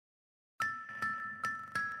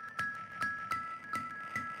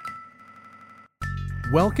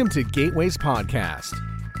Welcome to Gateway's podcast.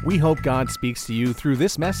 We hope God speaks to you through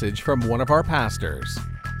this message from one of our pastors.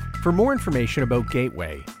 For more information about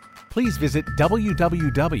Gateway, please visit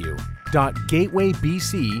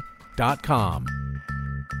www.gatewaybc.com.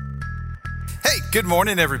 Hey, good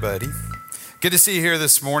morning, everybody. Good to see you here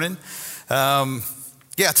this morning.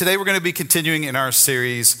 Today we're going to be continuing in our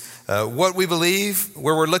series, What We Believe,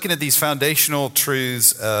 where we're looking at these foundational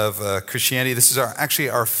truths of Christianity. This is actually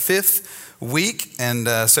our fifth week, and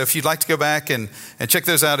so if you'd like to go back and check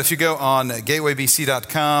those out, if you go on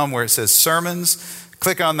gatewaybc.com where it says sermons,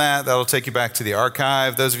 click on that. That'll take you back to the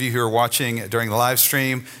archive. Those of you who are watching during the live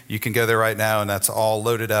stream, you can go there right now, and that's all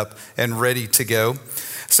loaded up and ready to go.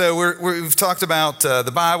 So we've talked about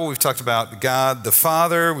the Bible, we've talked about God the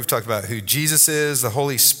Father, we've talked about who Jesus is, the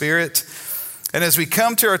Holy Spirit. And as we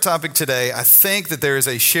come to our topic today, I think that there is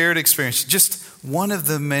a shared experience, just one of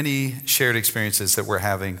the many shared experiences that we're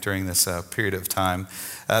having during this period of time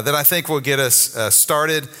that I think will get us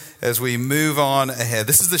started as we move on ahead.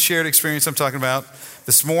 This is the shared experience I'm talking about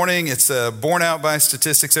this morning. It's borne out by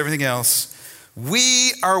statistics, everything else.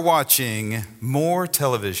 We are watching more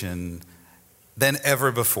television than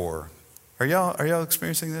ever before. Are y'all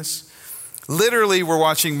experiencing this? Literally, we're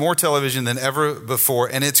watching more television than ever before,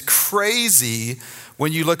 and it's crazy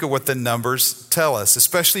when you look at what the numbers tell us,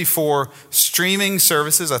 especially for streaming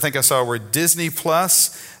services. I think I saw where Disney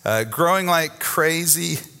Plus, growing like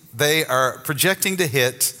crazy, they are projecting to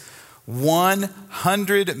hit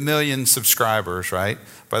 100 million subscribers, right?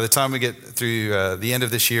 By the time we get through the end of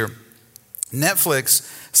this year. Netflix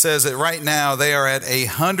says that right now they are at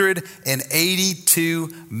 182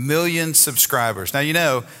 million subscribers. Now, you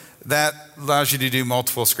know, that allows you to do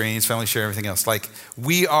multiple screens, family share, everything else. Like,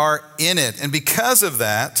 we are in it. And because of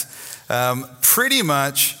that, pretty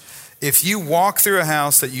much, if you walk through a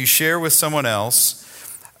house that you share with someone else,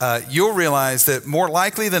 you'll realize that more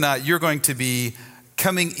likely than not, you're going to be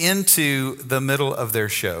coming into the middle of their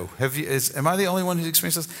show. Am I the only one who's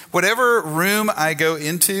experienced this? Whatever room I go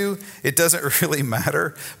into, it doesn't really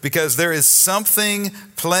matter because there is something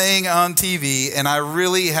playing on TV and I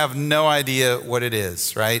really have no idea what it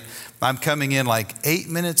is, right? I'm coming in like 8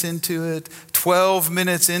 minutes into it, 12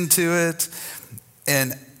 minutes into it.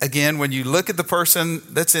 And again, when you look at the person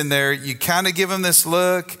that's in there, you kind of give them this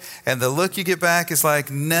look, and the look you get back is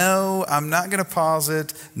like, no, I'm not going to pause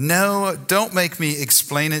it. No, don't make me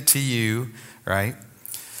explain it to you, right?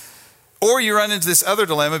 Or you run into this other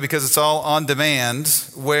dilemma because it's all on demand,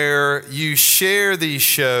 where you share these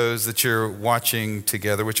shows that you're watching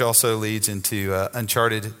together, which also leads into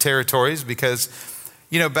uncharted territories because,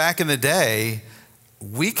 you know, back in the day,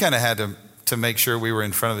 we kind of had to make sure we were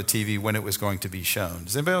in front of the TV when it was going to be shown.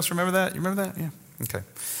 Does anybody else remember that? You remember that? Yeah. Okay.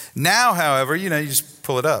 Now, however, you just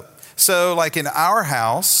pull it up. So like in our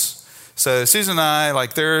house, so Susan and I,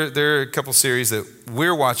 like there are a couple series that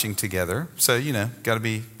we're watching together. So, got to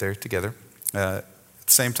be there together at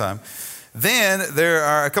the same time. Then there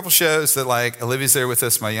are a couple shows that like Olivia's there with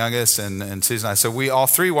us, my youngest, and Susan and I. So we all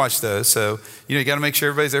three watch those. So, you got to make sure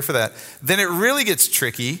everybody's there for that. Then it really gets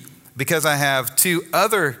tricky because I have two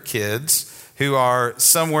other kids who are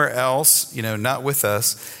somewhere else, not with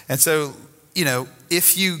us. And so,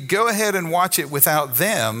 if you go ahead and watch it without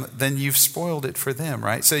them, then you've spoiled it for them,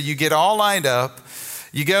 right? So you get all lined up,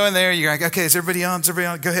 you go in there, you're like, okay, is everybody on?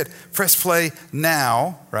 Go ahead, press play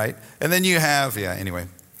now, right? And then you have,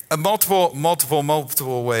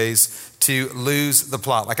 multiple ways to lose the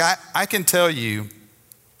plot. Like I can tell you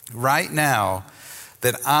right now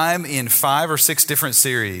that I'm in 5 or 6 different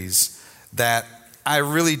series that I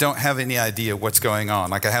really don't have any idea what's going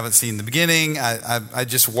on. Like I haven't seen the beginning. I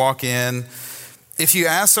just walk in. If you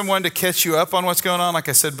ask someone to catch you up on what's going on, like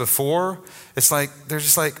I said before, it's like, they're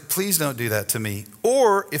just like, please don't do that to me.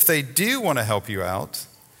 Or if they do want to help you out,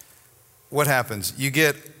 what happens? You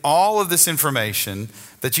get all of this information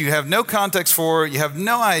that you have no context for. You have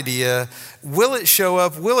no idea. Will it show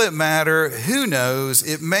up? Will it matter? Who knows?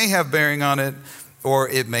 It may have bearing on it or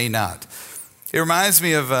it may not. It reminds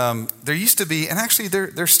me of, there used to be, and actually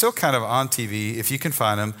they're still kind of on TV if you can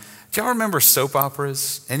find them. Do y'all remember soap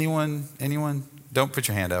operas? Anyone? Don't put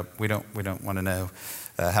your hand up. We don't want to know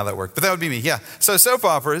how that worked, but that would be me. Yeah. So soap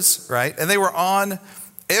operas, right? And they were on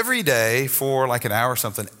every day for like an hour or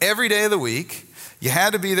something. Every day of the week, you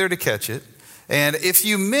had to be there to catch it. And if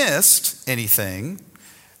you missed anything,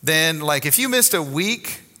 then like if you missed a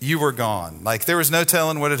week, you were gone. Like there was no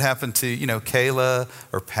telling what had happened to, Kayla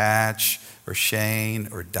or Patch or Shane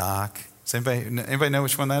or Doc. Does anybody know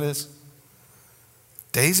which one that is?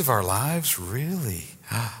 Days of Our Lives? Really?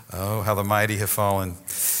 Oh, how the mighty have fallen.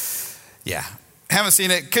 Yeah. Haven't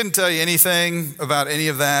seen it, couldn't tell you anything about any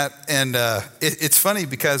of that. And it's funny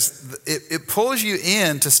because it pulls you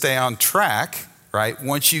in to stay on track, right,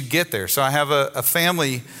 once you get there. So I have a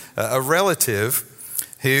family, a relative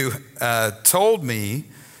who told me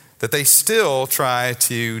that they still try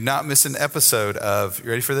to not miss an episode of, you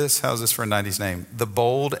ready for this? How's this for a 90s name? The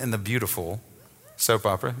Bold and the Beautiful soap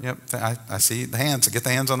opera. Yep, I see the hands. Get the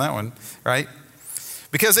hands on that one, right?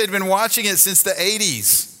 Because they'd been watching it since the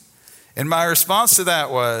 80s. And my response to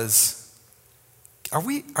that was,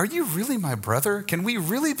 are you really my brother? Can we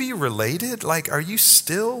really be related? Like, are you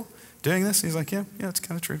still doing this? And he's like, yeah, it's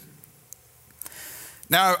kind of true.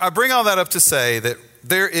 Now, I bring all that up to say that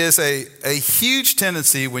there is a huge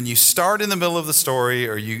tendency when you start in the middle of the story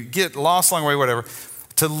or you get lost along the way, whatever,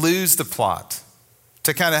 to lose the plot,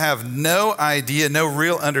 to kind of have no idea, no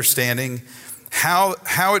real understanding how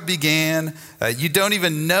it began. You don't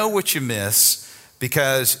even know what you miss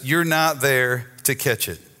because you're not there to catch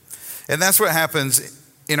it. And that's what happens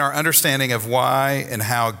in our understanding of why and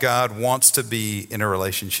how God wants to be in a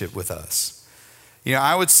relationship with us. You know,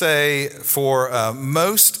 I would say for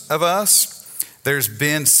most of us, there's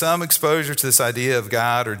been some exposure to this idea of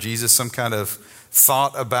God or Jesus, some kind of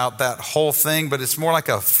thought about that whole thing, but it's more like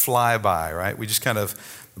a flyby, right? We just kind of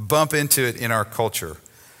bump into it in our culture.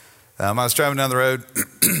 I was driving down the road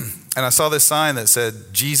and I saw this sign that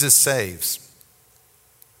said, Jesus saves.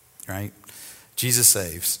 Right? Jesus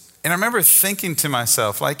saves. And I remember thinking to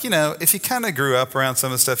myself, like, you know, if you kind of grew up around some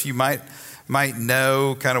of the stuff, you might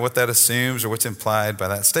know kind of what that assumes or what's implied by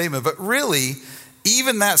that statement. But really,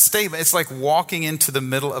 even that statement, it's like walking into the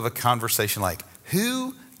middle of a conversation, like,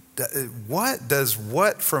 what does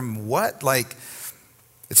what from what? Like,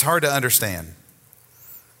 it's hard to understand.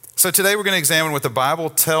 So today we're going to examine what the Bible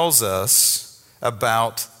tells us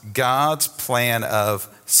about God's plan of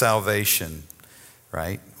salvation.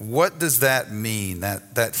 Right? What does that mean,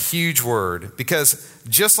 that huge word? Because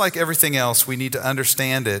just like everything else, we need to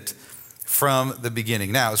understand it from the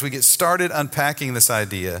beginning. Now, as we get started unpacking this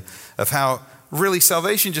idea of how really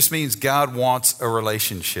salvation just means God wants a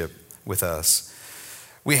relationship with us,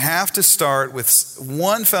 we have to start with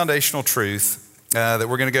one foundational truth that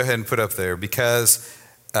we're going to go ahead and put up there because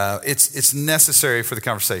it's necessary for the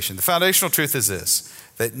conversation. The foundational truth is this,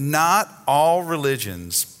 that not all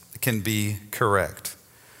religions can be correct.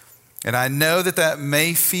 And I know that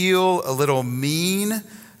may feel a little mean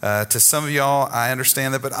to some of y'all. I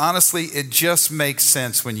understand that, but honestly, it just makes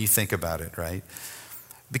sense when you think about it, right?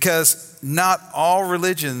 Because not all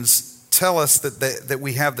religions tell us that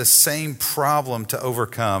we have the same problem to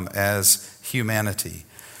overcome as humanity.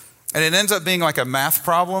 And it ends up being like a math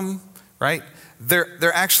problem, right?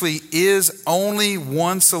 There actually is only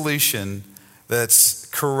one solution that's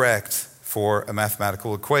correct for a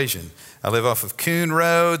mathematical equation. I live off of Coon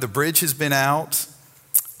Road. The bridge has been out,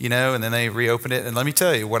 and then they reopened it. And let me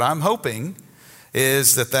tell you, what I'm hoping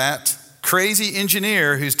is that crazy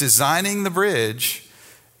engineer who's designing the bridge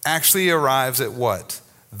actually arrives at what?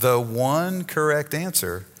 The one correct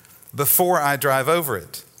answer before I drive over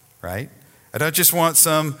it, right? I don't just want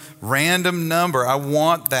some random number. I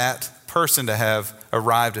want that person to have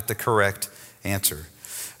arrived at the correct answer.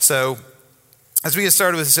 So, as we get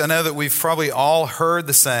started with this, I know that we've probably all heard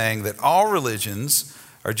the saying that all religions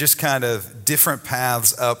are just kind of different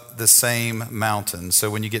paths up the same mountain. So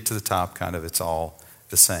when you get to the top, kind of it's all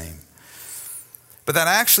the same. But that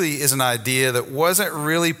actually is an idea that wasn't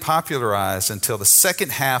really popularized until the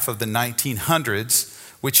second half of the 1900s,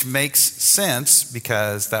 which makes sense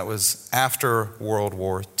because that was after World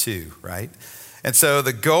War II, right? And so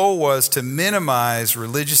the goal was to minimize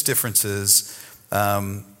religious differences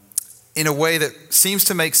in a way that seems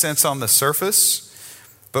to make sense on the surface,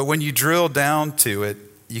 but when you drill down to it,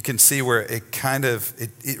 you can see where it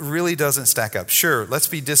really doesn't stack up. Sure, let's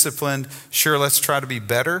be disciplined. Sure, let's try to be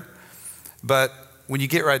better. But when you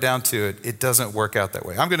get right down to it, it doesn't work out that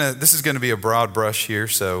way. This is going to be a broad brush here,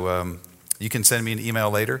 so you can send me an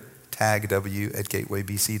email later,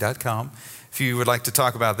 tagw@gatewaybc.com, if you would like to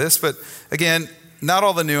talk about this. But again, not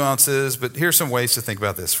all the nuances, but here's some ways to think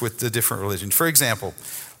about this with the different religions. For example,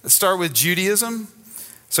 let's start with Judaism.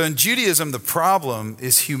 So in Judaism, the problem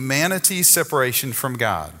is humanity's separation from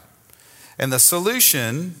God. And the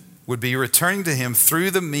solution would be returning to him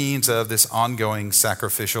through the means of this ongoing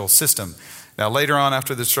sacrificial system. Now, later on,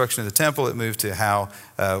 after the destruction of the temple, it moved to how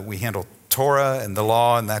we handle Torah and the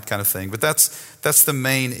law and that kind of thing. But that's the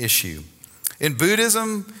main issue. In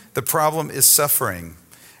Buddhism, the problem is suffering.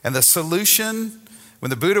 And the solution, when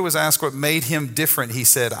the Buddha was asked what made him different, he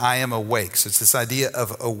said, I am awake. So it's this idea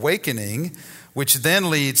of awakening, which then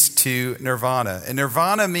leads to nirvana. And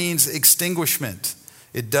nirvana means extinguishment.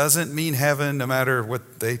 It doesn't mean heaven, no matter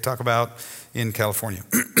what they talk about in California.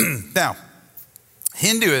 Now,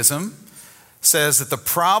 Hinduism says that the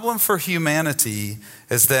problem for humanity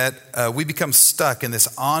is that we become stuck in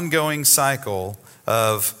this ongoing cycle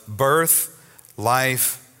of birth,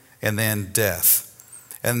 life, and then death.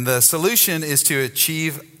 And the solution is to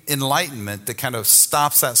achieve enlightenment that kind of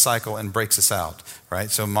stops that cycle and breaks us out,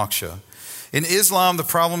 right? So moksha. In Islam, the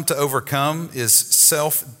problem to overcome is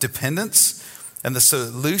self-dependence, and the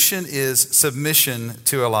solution is submission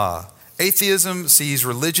to Allah. Atheism sees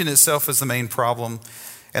religion itself as the main problem,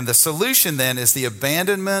 and the solution then is the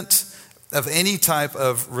abandonment of any type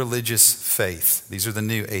of religious faith. These are the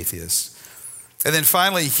new atheists. And then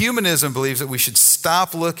finally, humanism believes that we should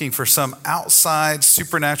stop looking for some outside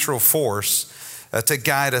supernatural force to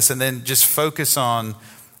guide us and then just focus on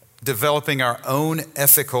developing our own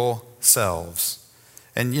ethical selves.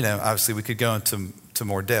 And, obviously we could go into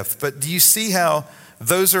more depth, but do you see how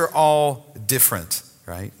those are all different,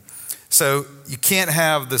 right? So you can't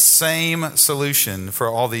have the same solution for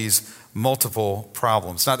all these multiple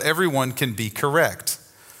problems. Not everyone can be correct.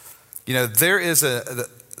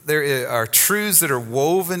 There are truths that are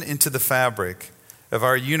woven into the fabric of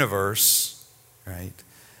our universe, right,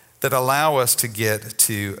 that allow us to get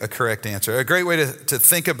to a correct answer. A great way to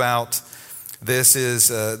think about this is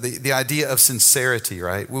the idea of sincerity,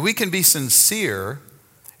 right? Well, we can be sincere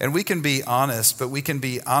and we can be honest, but we can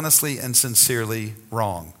be honestly and sincerely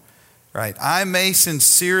wrong, right? I may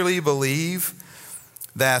sincerely believe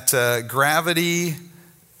that gravity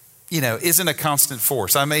isn't a constant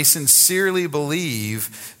force. I may sincerely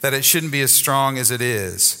believe that it shouldn't be as strong as it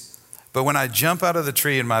is. But when I jump out of the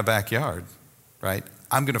tree in my backyard, right,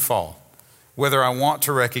 I'm going to fall, whether I want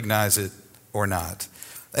to recognize it or not.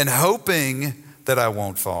 And hoping that I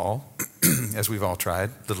won't fall, as we've all tried,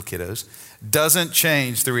 little kiddos, doesn't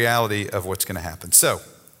change the reality of what's going to happen. So,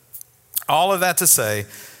 all of that to say,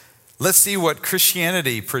 let's see what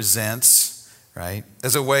Christianity presents, right,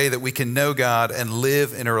 as a way that we can know God and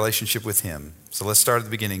live in a relationship with Him. So let's start at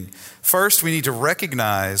the beginning. First, we need to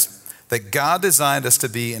recognize that God designed us to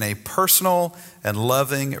be in a personal and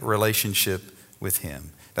loving relationship with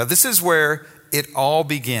Him. Now, this is where it all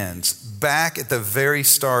begins, back at the very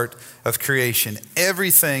start of creation.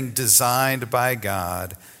 Everything designed by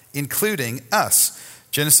God, including us.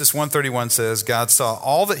 Genesis 1:31 says, God saw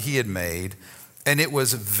all that He had made, and it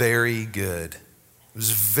was very good. It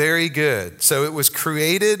was very good. So it was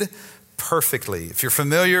created perfectly. If you're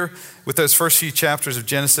familiar with those first few chapters of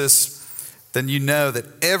Genesis, then you know that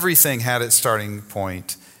everything had its starting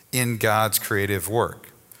point in God's creative work.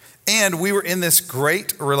 And we were in this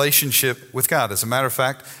great relationship with God. As a matter of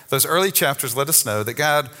fact, those early chapters let us know that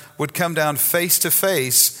God would come down face to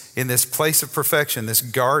face in this place of perfection, this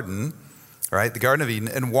garden, right, the Garden of Eden,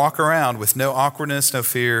 and walk around with no awkwardness, no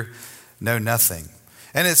fear, no nothing.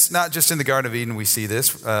 And it's not just in the Garden of Eden we see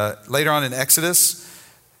this. Later on in Exodus,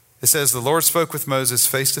 it says, the Lord spoke with Moses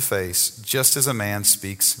face to face, just as a man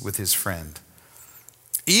speaks with his friend.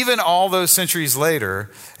 Even all those centuries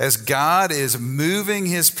later, as God is moving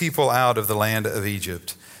His people out of the land of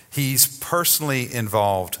Egypt, He's personally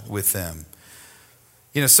involved with them.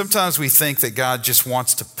 Sometimes we think that God just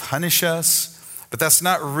wants to punish us, but that's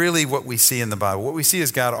not really what we see in the Bible. What we see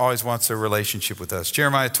is God always wants a relationship with us.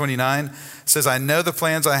 Jeremiah 29 says, I know the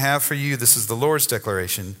plans I have for you. This is the Lord's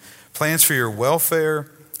declaration. Plans for your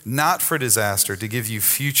welfare, not for disaster, to give you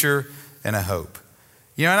future and a hope.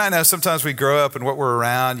 And I know sometimes we grow up and what we're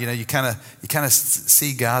around, you kind of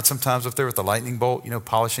see God sometimes up there with the lightning bolt,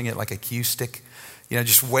 polishing it like a cue stick,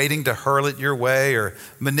 just waiting to hurl it your way or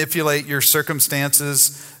manipulate your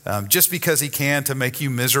circumstances just because He can to make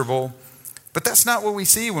you miserable. But that's not what we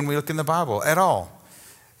see when we look in the Bible at all.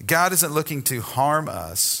 God isn't looking to harm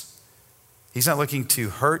us. He's not looking to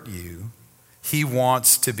hurt you. He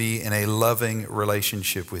wants to be in a loving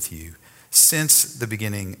relationship with you since the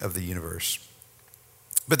beginning of the universe.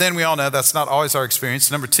 But then we all know that's not always our experience.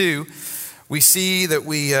 Number two, we see that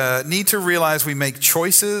we need to realize we make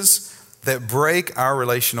choices that break our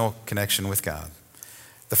relational connection with God.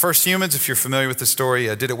 The first humans, if you're familiar with the story,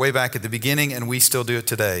 did it way back at the beginning, and we still do it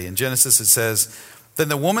today. In Genesis, it says, then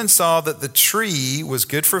the woman saw that the tree was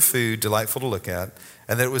good for food, delightful to look at,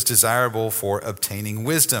 and that it was desirable for obtaining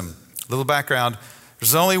wisdom. A little background,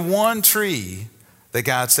 there's only one tree that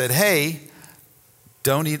God said, hey,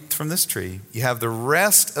 don't eat from this tree. You have the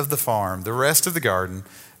rest of the farm, the rest of the garden.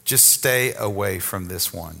 Just stay away from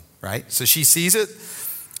this one, right? So she sees it.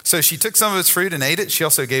 So she took some of its fruit and ate it. She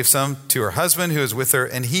also gave some to her husband who was with her,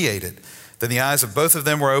 and he ate it. Then the eyes of both of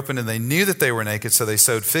them were opened, and they knew that they were naked, so they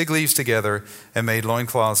sewed fig leaves together and made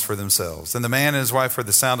loincloths for themselves. Then the man and his wife heard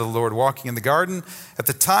the sound of the Lord walking in the garden at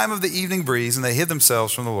the time of the evening breeze, and they hid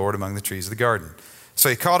themselves from the Lord among the trees of the garden. So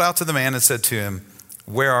he called out to the man and said to him,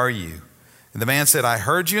 "Where are you?" And the man said, "I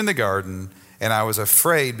heard you in the garden, and I was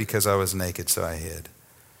afraid because I was naked, so I hid."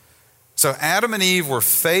 So Adam and Eve were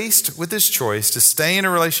faced with this choice to stay in a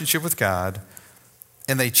relationship with God,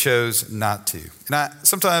 and they chose not to. And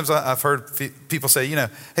sometimes I've heard people say,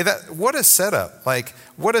 hey, what a setup. Like,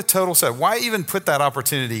 what a total setup. Why even put that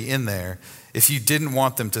opportunity in there if you didn't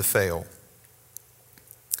want them to fail?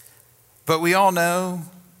 But we all know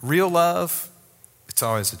real love, it's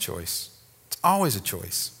always a choice. It's always a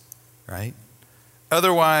choice, right?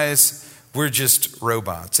 Otherwise, we're just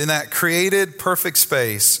robots. In that created perfect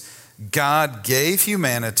space, God gave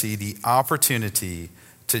humanity the opportunity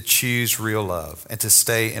to choose real love and to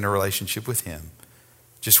stay in a relationship with him.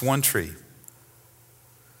 Just one tree.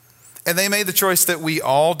 And they made the choice that we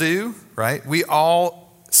all do, right? We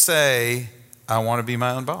all say, I want to be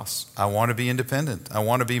my own boss. I want to be independent. I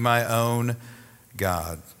want to be my own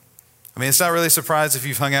God. I mean, it's not really a surprise if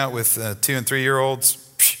you've hung out with 2 and 3 year olds.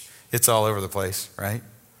 It's all over the place, right?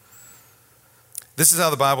 This is how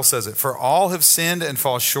the Bible says it. For all have sinned and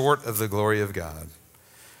fall short of the glory of God.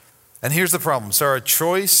 And here's the problem. So our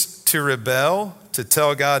choice to rebel, to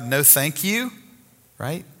tell God no thank you,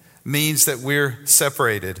 right, means that we're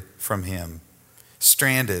separated from him,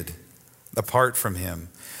 stranded, apart from him.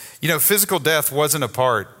 Physical death wasn't a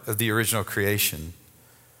part of the original creation.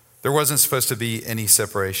 There wasn't supposed to be any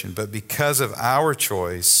separation, but because of our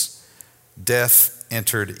choice, death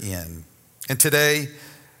entered in. And today,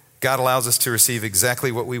 God allows us to receive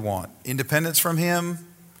exactly what we want. Independence from him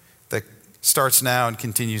that starts now and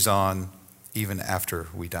continues on even after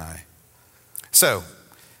we die. So,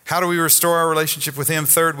 how do we restore our relationship with him?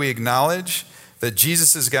 Third, we acknowledge that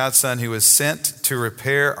Jesus is God's Son who was sent to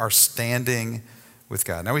repair our standing with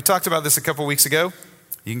God. Now, we talked about this a couple weeks ago.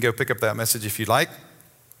 You can go pick up that message if you'd like.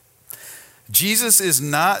 Jesus is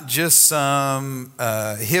not just some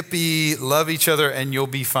hippie, love each other and you'll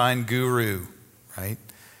be fine guru, right?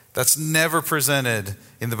 That's never presented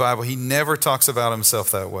in the Bible. He never talks about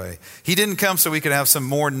himself that way. He didn't come so we could have some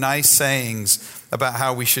more nice sayings about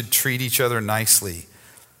how we should treat each other nicely.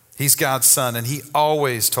 He's God's Son, and he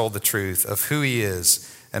always told the truth of who he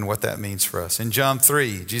is and what that means for us. In John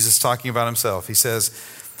 3, Jesus talking about himself, he says,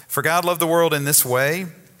 "For God loved the world in this way,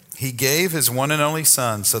 he gave his one and only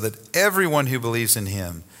Son so that everyone who believes in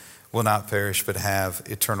him will not perish but have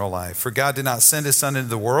eternal life. For God did not send his Son into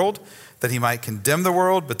the world that he might condemn the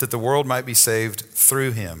world, but that the world might be saved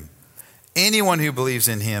through him. Anyone who believes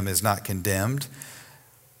in him is not condemned,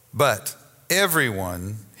 but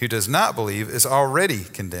everyone who does not believe is already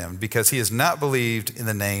condemned because he has not believed in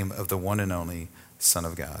the name of the one and only Son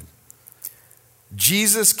of God."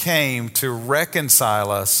 Jesus came to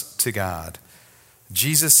reconcile us to God.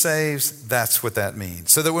 Jesus saves, that's what that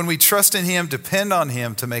means. So that when we trust in him, depend on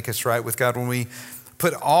him to make us right with God, when we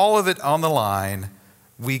put all of it on the line,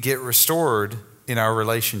 we get restored in our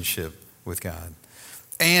relationship with God.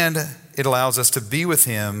 And it allows us to be with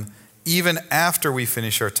him even after we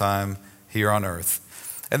finish our time here on earth.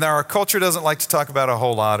 And our culture doesn't like to talk about a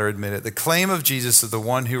whole lot or admit it. The claim of Jesus as the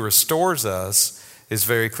one who restores us is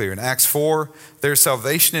very clear. In Acts 4, there is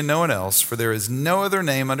salvation in no one else, for there is no other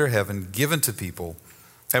name under heaven given to people,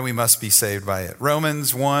 and we must be saved by it.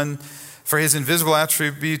 Romans 1, for his invisible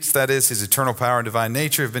attributes, that is, his eternal power and divine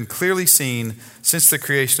nature, have been clearly seen since the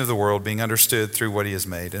creation of the world, being understood through what he has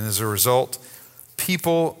made. And as a result,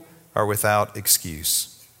 people are without excuse.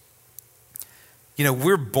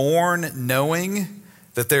 We're born knowing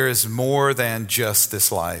that there is more than just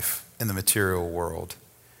this life in the material world.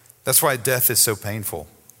 That's why death is so painful.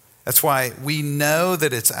 That's why we know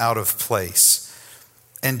that it's out of place.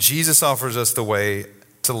 And Jesus offers us the way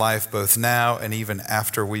to life both now and even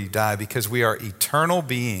after we die, because we are eternal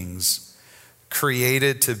beings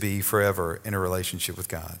created to be forever in a relationship with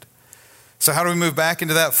God. So how do we move back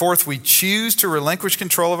into that? Fourth, we choose to relinquish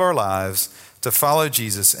control of our lives to follow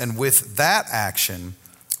Jesus, and with that action,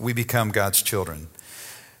 we become God's children.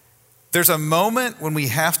 There's a moment when we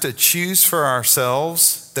have to choose for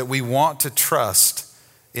ourselves that we want to trust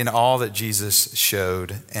in all that Jesus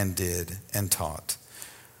showed and did and taught.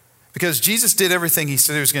 Because Jesus did everything he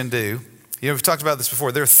said he was going to do. We've talked about this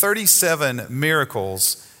before. There are 37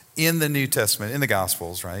 miracles in the New Testament, in the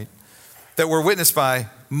Gospels, right? That were witnessed by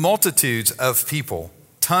multitudes of people,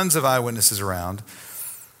 tons of eyewitnesses around.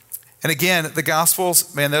 And again, the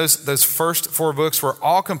Gospels, man, those first 4 books were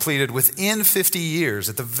all completed within 50 years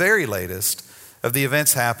at the very latest of the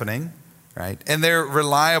events happening right? And they're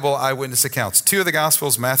reliable eyewitness accounts. Two of the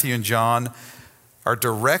Gospels, Matthew and John, are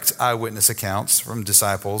direct eyewitness accounts from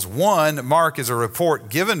disciples. One, Mark, is a report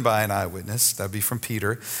given by an eyewitness. That'd be from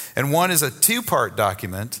Peter. And one is a two-part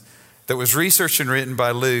document that was researched and written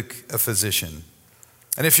by Luke, a physician.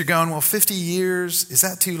 And if you're going, well, 50 years, is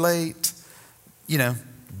that too late?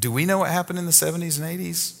 Do we know what happened in the 70s and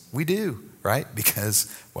 80s? We do, right?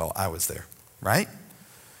 Because, well, I was there, right?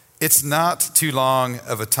 It's not too long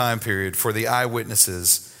of a time period for the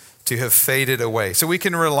eyewitnesses to have faded away. So we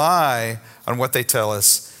can rely on what they tell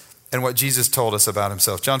us and what Jesus told us about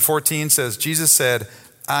himself. John 14 says, Jesus said,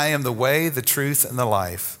 I am the way, the truth, and the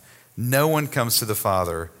life. No one comes to the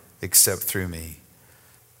Father except through me.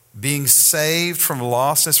 Being saved from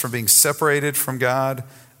lostness, from being separated from God,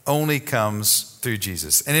 only comes through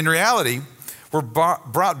Jesus. And in reality, we're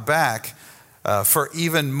brought back for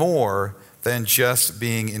even more than just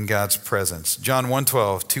being in God's presence. John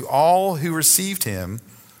 1:12, to all who received him,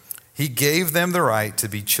 he gave them the right to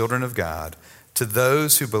be children of God, to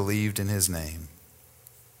those who believed in his name.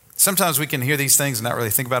 Sometimes we can hear these things and not really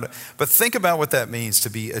think about it, but think about what that means to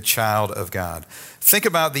be a child of God. Think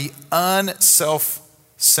about the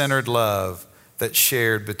unself-centered love that's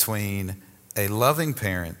shared between a loving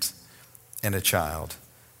parent and a child.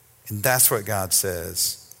 And that's what God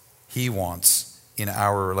says he wants in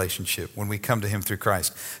our relationship when we come to him through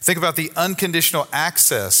Christ. Think about the unconditional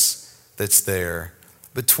access that's there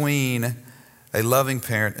between a loving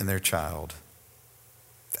parent and their child.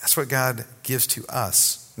 That's what God gives to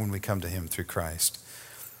us when we come to him through Christ.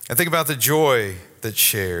 And think about the joy that's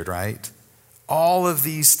shared, right? All of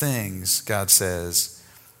these things, God says,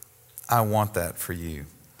 I want that for you.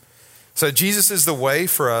 So Jesus is the way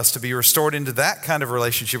for us to be restored into that kind of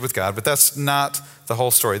relationship with God, but that's not the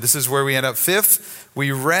whole story. This is where we end up. Fifth,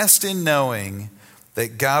 we rest in knowing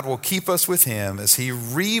that God will keep us with him as he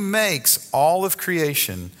remakes all of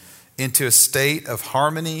creation into a state of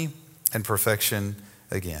harmony and perfection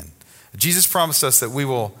again. Jesus promised us that we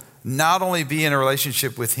will not only be in a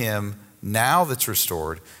relationship with him now that's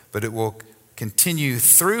restored, but it will continue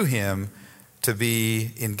through him to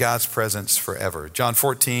be in God's presence forever. John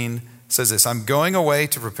 14 says this, I'm going away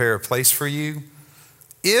to prepare a place for you.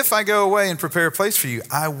 If I go away and prepare a place for you,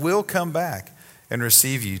 I will come back and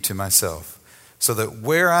receive you to myself, so that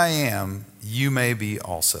where I am, you may be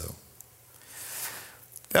also.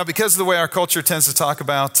 Now, because of the way our culture tends to talk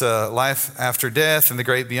about life after death and the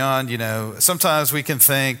great beyond, sometimes we can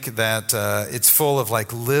think that it's full of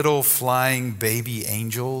like little flying baby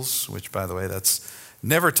angels, which, by the way, that's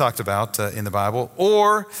never talked about in the Bible.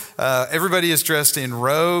 Or everybody is dressed in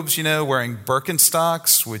robes, wearing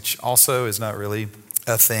Birkenstocks, which also is not really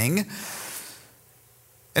a thing.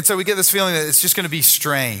 And so we get this feeling that it's just going to be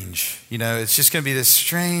strange. It's just going to be this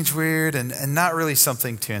strange, weird, and not really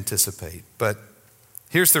something to anticipate. But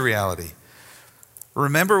here's the reality.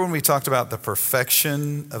 Remember when we talked about the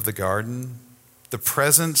perfection of the garden? The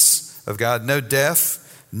presence of God, no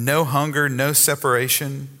death, no hunger, no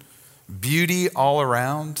separation, beauty all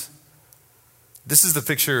around. This is the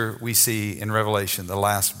picture we see in Revelation, the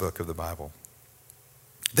last book of the Bible.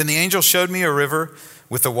 Then the angel showed me a river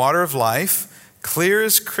with the water of life, clear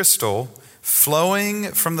as crystal,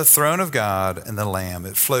 flowing from the throne of God and the Lamb.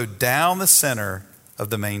 It flowed down the center of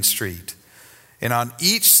the main street. And on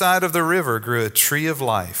each side of the river grew a tree of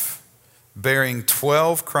life, bearing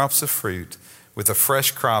 12 crops of fruit, with a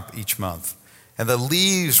fresh crop each month. And the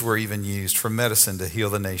leaves were even used for medicine to heal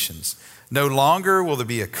the nations. No longer will there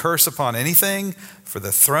be a curse upon anything, for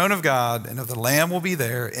the throne of God and of the Lamb will be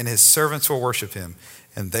there, and his servants will worship him.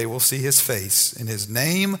 And they will see his face, and his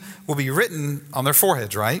name will be written on their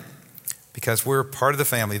foreheads, right? Because we're part of the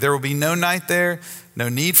family. There will be no night there, no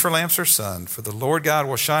need for lamps or sun, for the Lord God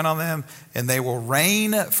will shine on them, and they will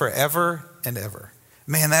reign forever and ever.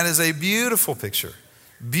 Man, that is a beautiful picture.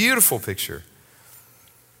 Beautiful picture.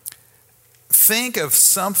 Think of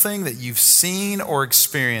something that you've seen or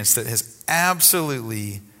experienced that has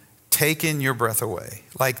absolutely taken your breath away.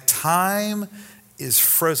 Like time is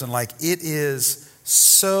frozen, like it is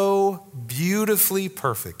so beautifully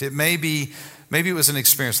perfect. Maybe it was an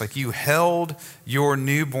experience like you held your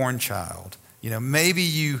newborn child.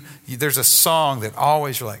 Maybe there's a song that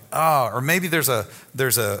always you're like, or maybe there's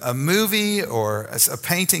a movie or a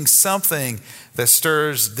painting, something that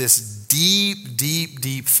stirs this deep, deep,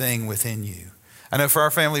 deep thing within you. I know for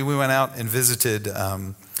our family, we went out and visited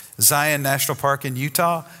Zion National Park in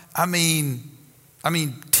Utah. I mean,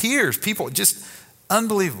 tears, people, just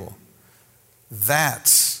unbelievable.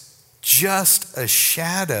 That's just a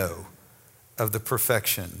shadow of the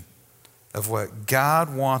perfection of what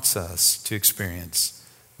God wants us to experience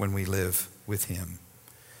when we live with him.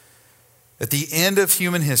 At the end of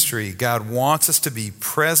human history, God wants us to be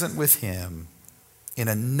present with him in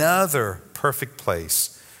another perfect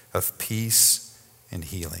place of peace and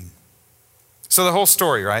healing. So the whole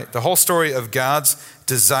story, right? The whole story of God's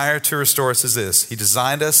desire to restore us is this. He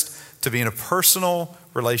designed us to be in a personal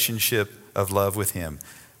relationship of love with him.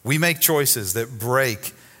 We make choices that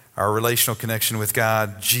break our relational connection with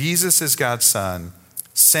God. Jesus is God's Son,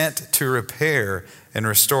 sent to repair and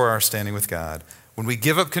restore our standing with God. When we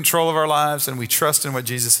give up control of our lives and we trust in what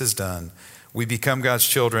Jesus has done, we become God's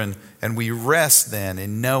children, and we rest then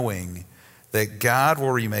in knowing that God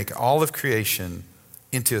will remake all of creation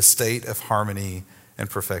into a state of harmony and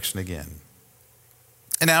perfection again.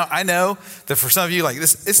 And now I know that for some of you, like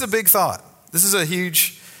this, it's a big thought. This is a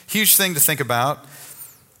huge thing to think about.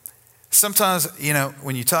 Sometimes,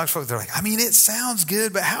 when you talk to folks, they're like, it sounds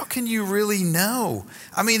good, but how can you really know?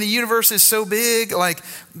 The universe is so big. Like,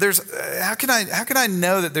 how can I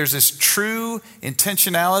know that there's this true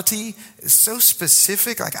intentionality? It's so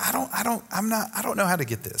specific. Like, I don't know how to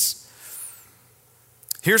get this.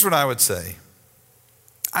 Here's what I would say.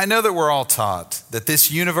 I know that we're all taught that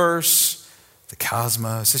this universe, the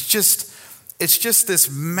cosmos, it's just this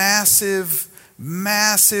massive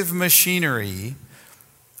machinery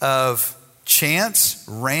of chance,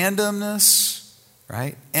 randomness,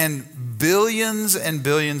 right? And billions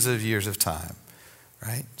of years of time,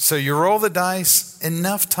 right? So you roll the dice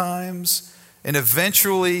enough times, and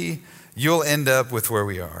eventually you'll end up with where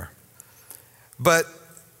we are. But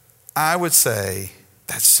I would say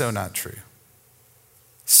that's so not true.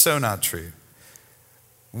 So not true.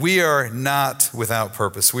 We are not without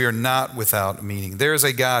purpose. We are not without meaning. There is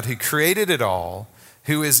a God who created it all,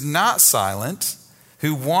 who is not silent,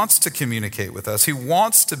 who wants to communicate with us, who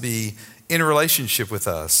wants to be in a relationship with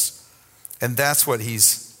us. And that's what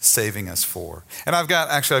he's saving us for. And I've got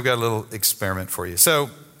a little experiment for you. So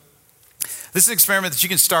this is an experiment that you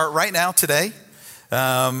can start right now, today.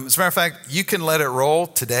 As a matter of fact, you can let it roll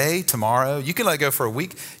today, tomorrow. You can let it go for a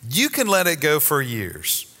week. You can let it go for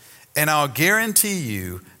years. And I'll guarantee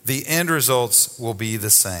you the end results will be the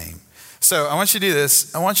same. So I want you to do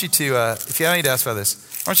this. I want you to, if you have any doubts about this,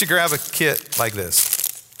 I want you to grab a kit like this.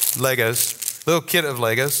 Legos. Little kit of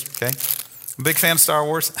Legos, okay? I'm a big fan of Star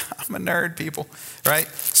Wars. I'm a nerd, people, right?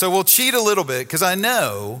 So we'll cheat a little bit because I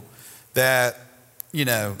know that,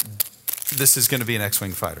 this is going to be an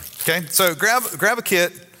X-Wing fighter, okay? So grab a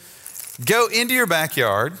kit, go into your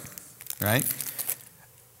backyard, right?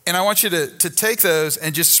 And I want you to take those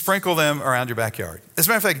and just sprinkle them around your backyard. As a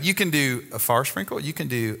matter of fact, you can do a far sprinkle. You can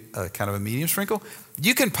do a kind of a medium sprinkle.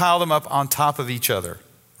 You can pile them up on top of each other,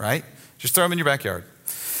 right? Just throw them in your backyard.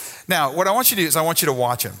 Now, what I want you to do is I want you to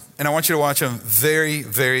watch them. And I want you to watch them very,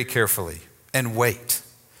 very carefully and wait.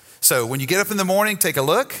 So when you get up in the morning, take a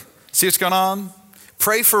look, see what's going on.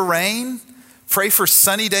 Pray for rain. Pray for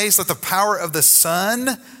sunny days. Let the power of the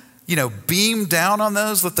sun beam down on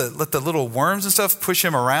those. Let the little worms and stuff push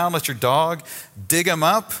them around. Let your dog dig them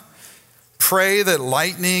up. Pray that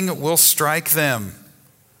lightning will strike them.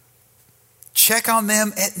 Check on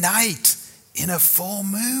them at night in a full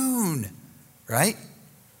moon, right?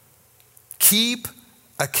 Keep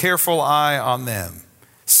a careful eye on them.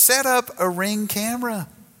 Set up a Ring camera,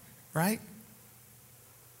 right?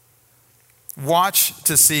 Watch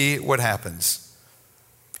to see what happens.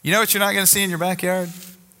 You know what you're not going to see in your backyard?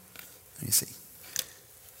 Let me see.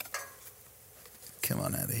 Come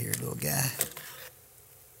on out of here, little guy.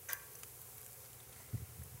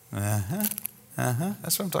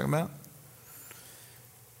 That's what I'm talking about.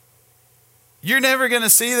 You're never going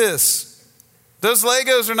to see this. Those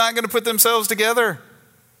Legos are not going to put themselves together.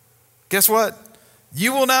 Guess what?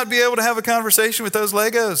 You will not be able to have a conversation with those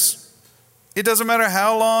Legos. It doesn't matter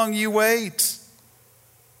how long you wait.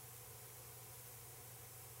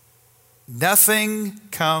 Nothing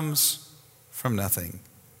comes from nothing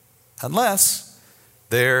unless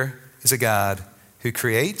there is a God who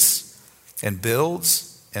creates and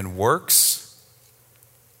builds and works.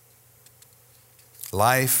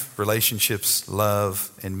 Life, relationships,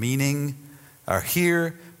 love, and meaning are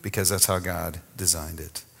here because that's how God designed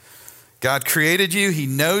it. God created you. He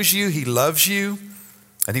knows you. He loves you.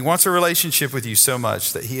 And he wants a relationship with you so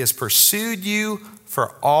much that he has pursued you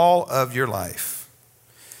for all of your life.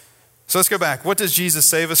 So let's go back. What does Jesus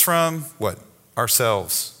save us from? What?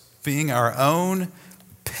 Ourselves. Being our own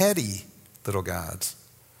petty little gods.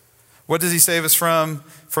 What does he save us from?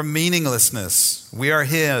 From meaninglessness. We are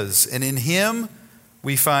his, and in him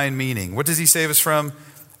we find meaning. What does he save us from?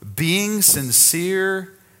 Being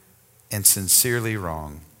sincere and sincerely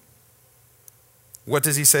wrong. What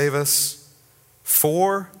does he save us?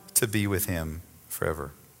 For to be with him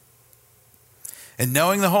forever. And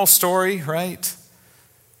knowing the whole story, right?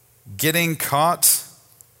 Getting caught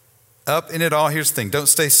up in it all. Here's the thing. Don't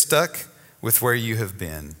stay stuck with where you have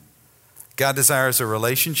been. God desires a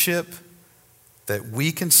relationship that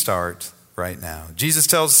we can start right now. Jesus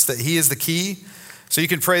tells us that he is the key. So you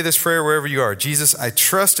can pray this prayer wherever you are. Jesus, I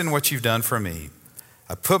trust in what you've done for me.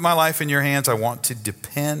 I put my life in your hands. I want to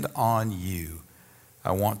depend on you.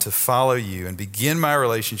 I want to follow you and begin my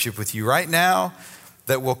relationship with you right now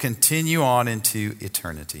that will continue on into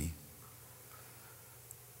eternity.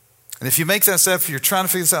 And if you make that step, if you're trying to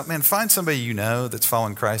figure this out, man, find somebody you know that's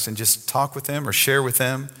following Christ and just talk with them or share with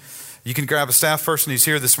them. You can grab a staff person who's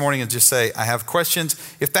here this morning and just say, I have questions.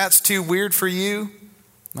 If that's too weird for you,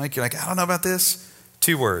 like you're like, I don't know about this.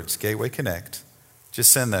 2 words, Gateway Connect.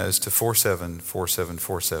 Just send those to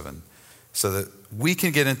 474747 so that we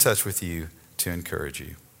can get in touch with you to encourage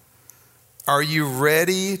you. Are you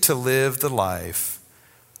ready to live the life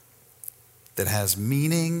that has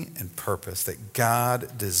meaning and purpose that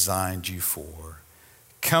God designed you for?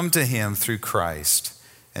 Come to him through Christ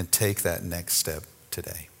and take that next step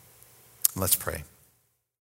today. Let's pray.